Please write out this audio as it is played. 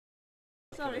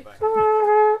Sorry.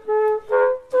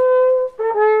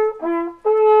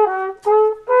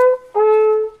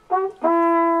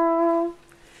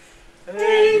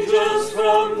 Angels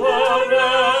from the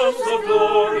realms of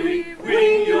glory,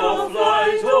 wing your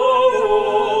flight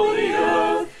o'er the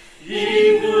earth.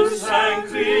 Ye who sang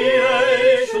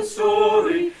creation's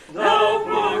story, now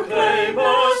proclaim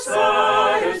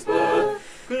Messiah's birth.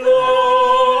 Gloria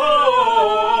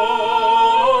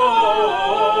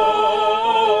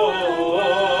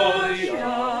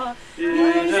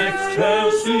in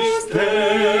excelsis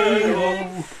Deo.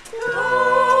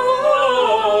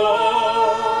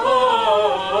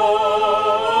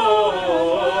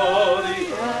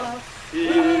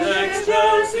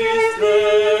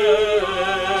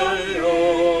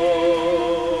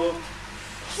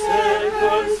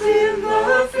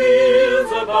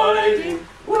 Abiding,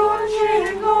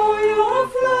 watching all your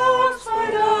flocks by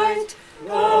night.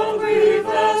 Long with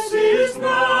us is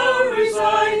now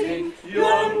residing,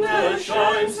 yonder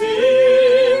shines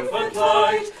the infant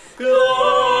light. Gloria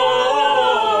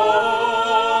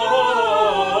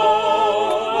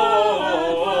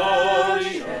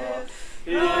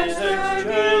is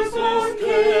excelsis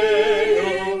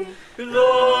Deo.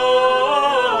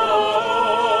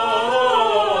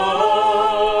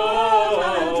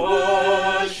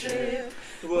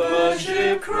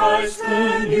 Worship Christ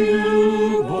the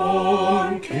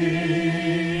newborn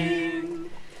King.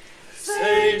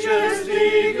 Sages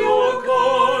lead your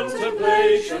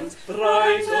contemplations,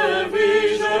 brighter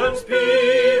visions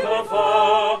beam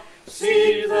afar.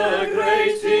 See the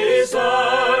great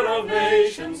desire of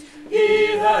nations,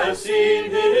 he has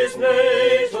seen his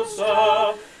natal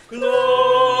star. Gloria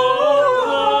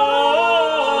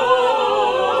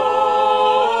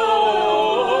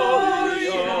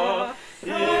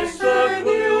is the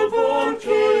newborn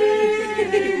King.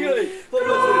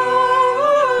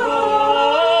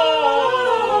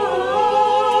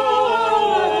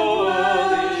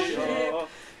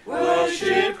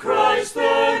 Worship Christ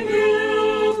the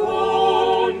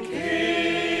newborn King.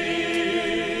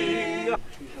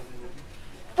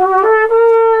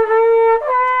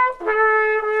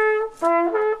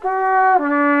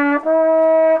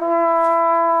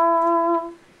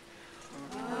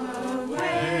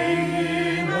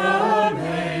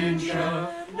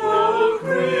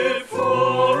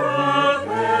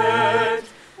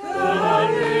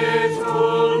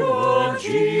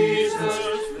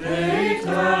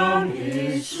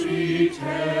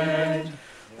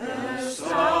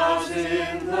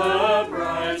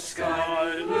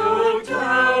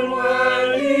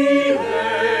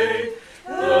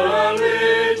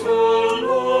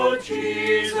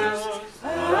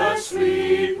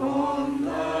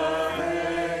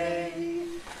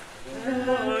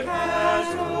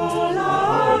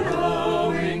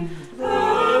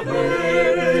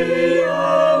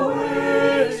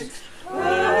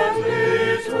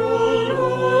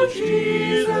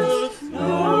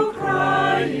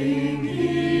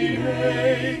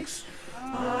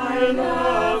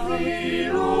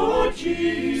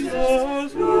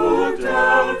 Jesus, look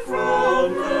down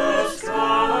from the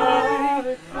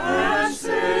sky and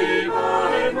stay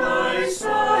by my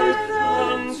side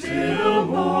until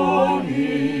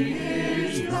morning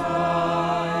is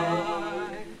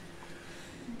nigh.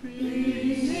 Be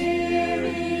near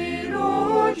me,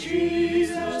 Lord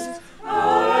Jesus,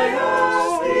 I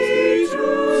ask thee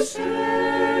to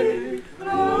stay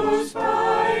close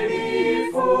by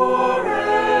me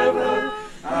forever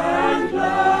and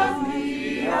love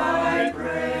me, I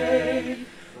pray.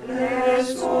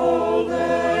 Bless all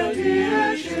the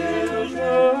dear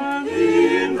children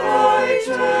in thy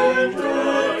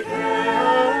tender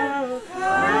care,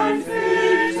 and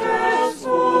fit us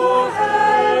for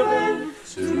heaven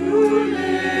to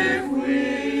live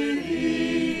with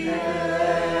thee there.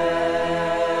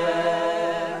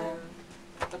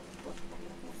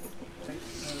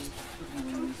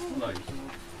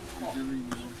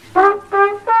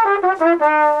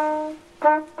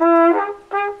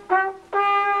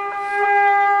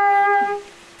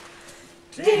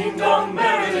 Ding dong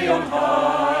merrily on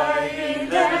high,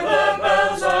 there the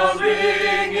bells are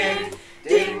ringing.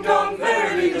 Ding dong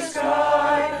merrily the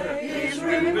sky is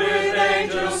rimmed with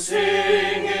angels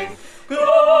singing.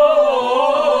 Gloria,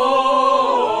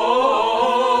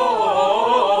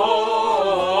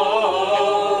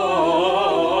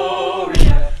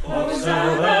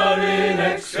 Hosanna in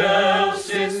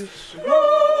excelsis.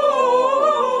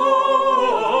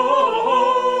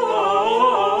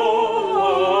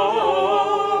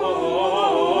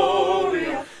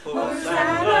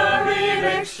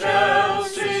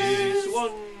 Excelsis,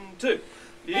 1, 2.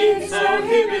 In so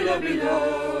hymnal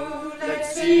below, let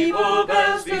steeple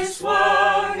bells be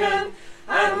swung.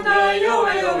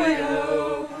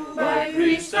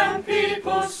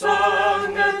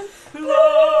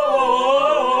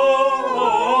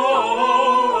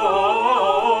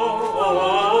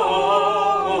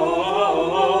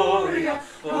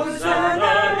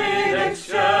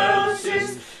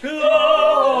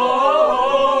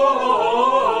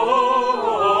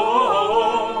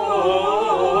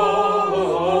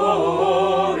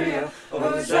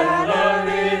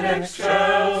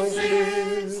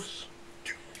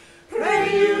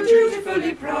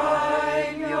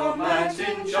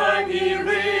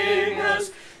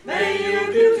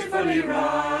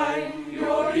 rhyme.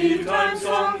 Your eve time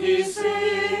song he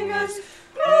singers.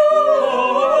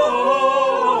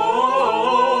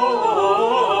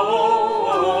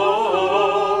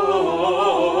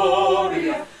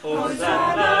 Gloria,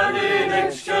 Hosanna in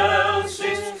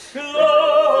excelsis.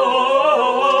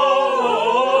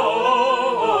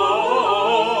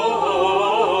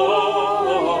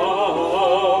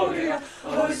 Gloria,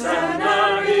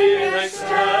 Hosanna in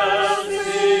excelsis.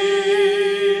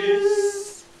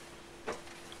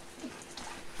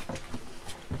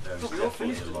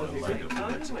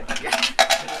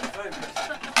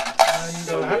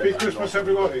 And happy Christmas,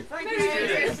 everybody. Thank you.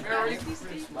 Merry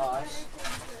Christmas.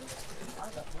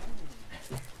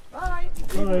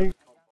 Bye.